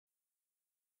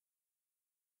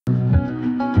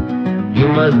You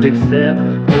must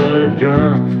accept the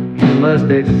drum. You must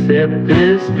accept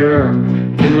this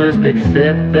drum. You must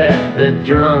accept that the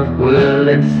drunk will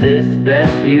insist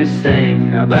that you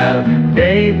sing about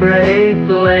daybreak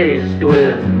laced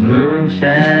with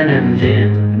moonshine and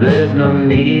gin. There's no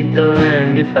need to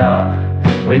learn guitar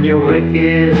when you're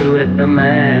wicked with the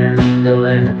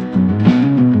mandolin.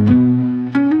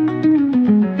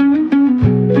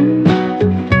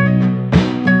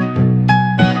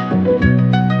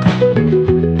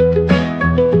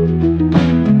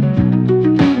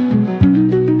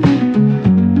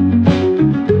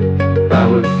 I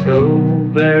was so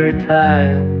very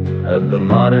tired of the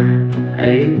modern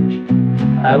age.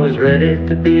 I was ready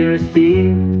to be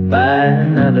received by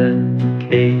another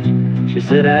cage. She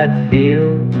said I'd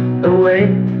feel the weight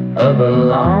of a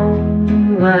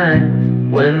long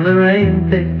line when the rain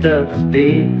picked up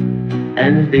speed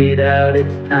and beat out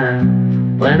its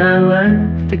time. When I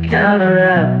learned to count her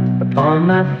out upon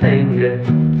my finger,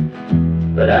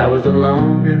 but I was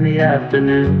alone in the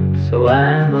afternoon, so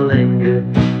I lingered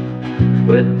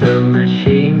with the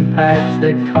machine pipes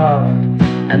that coughed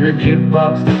and the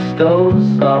jukebox that stole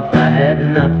soft. I had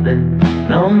nothing,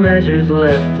 no measures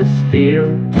left to steal,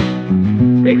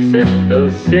 except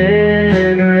those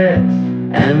cigarettes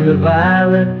and the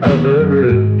violet of her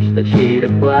rouge that she'd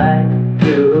applied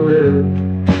to elude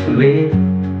me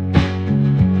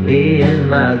in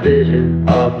my vision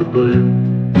of the blue.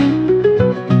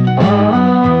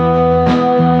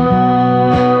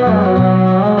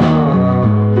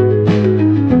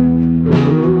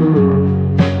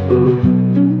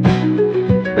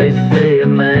 They say a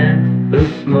man who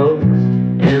smokes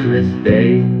in this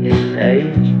day and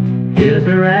age is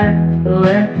a rat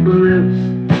let loose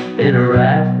in a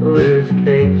rattler's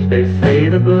cage. They say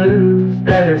the blues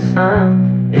that are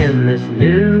sung in this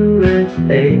newest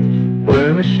age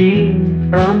were machined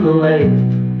from the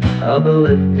lake of a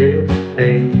lifted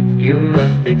page. You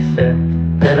must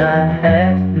accept that I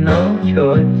had no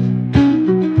choice.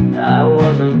 I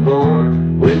wasn't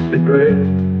born with the grip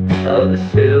of the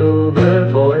silver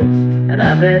voice, and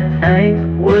I bet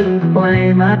Hank wouldn't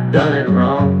claim I'd done it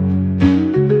wrong,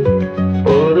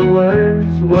 for the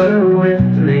words were with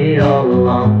me all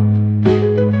along,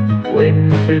 waiting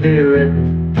to be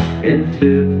written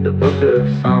into the book of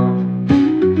song.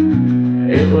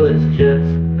 It was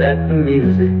just that the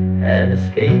music had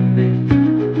escaped me.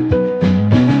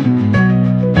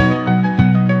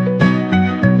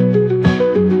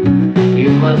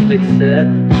 You must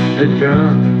accept the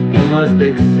drum. You must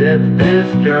accept this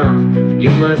drum. You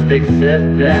must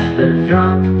accept that the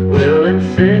drum will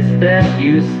insist that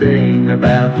you sing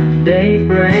about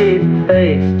daybreak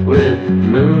faced with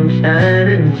moonshine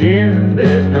and gin.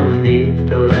 There's no need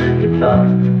to learn guitar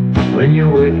when you're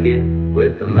wicked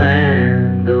with the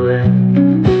mandolin.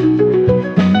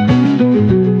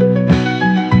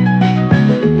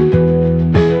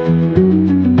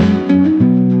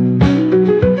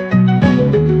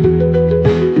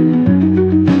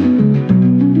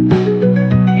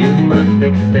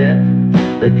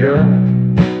 Accept the drum.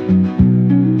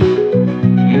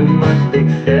 You must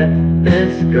accept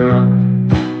this drum.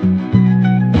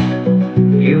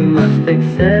 You must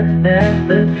accept that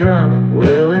the drum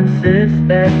will insist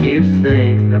that you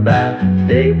sing about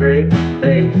daybreak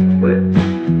faced with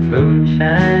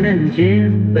moonshine and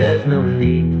gin. There's no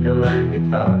need to learn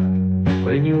guitar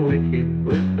when you're wicked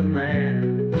with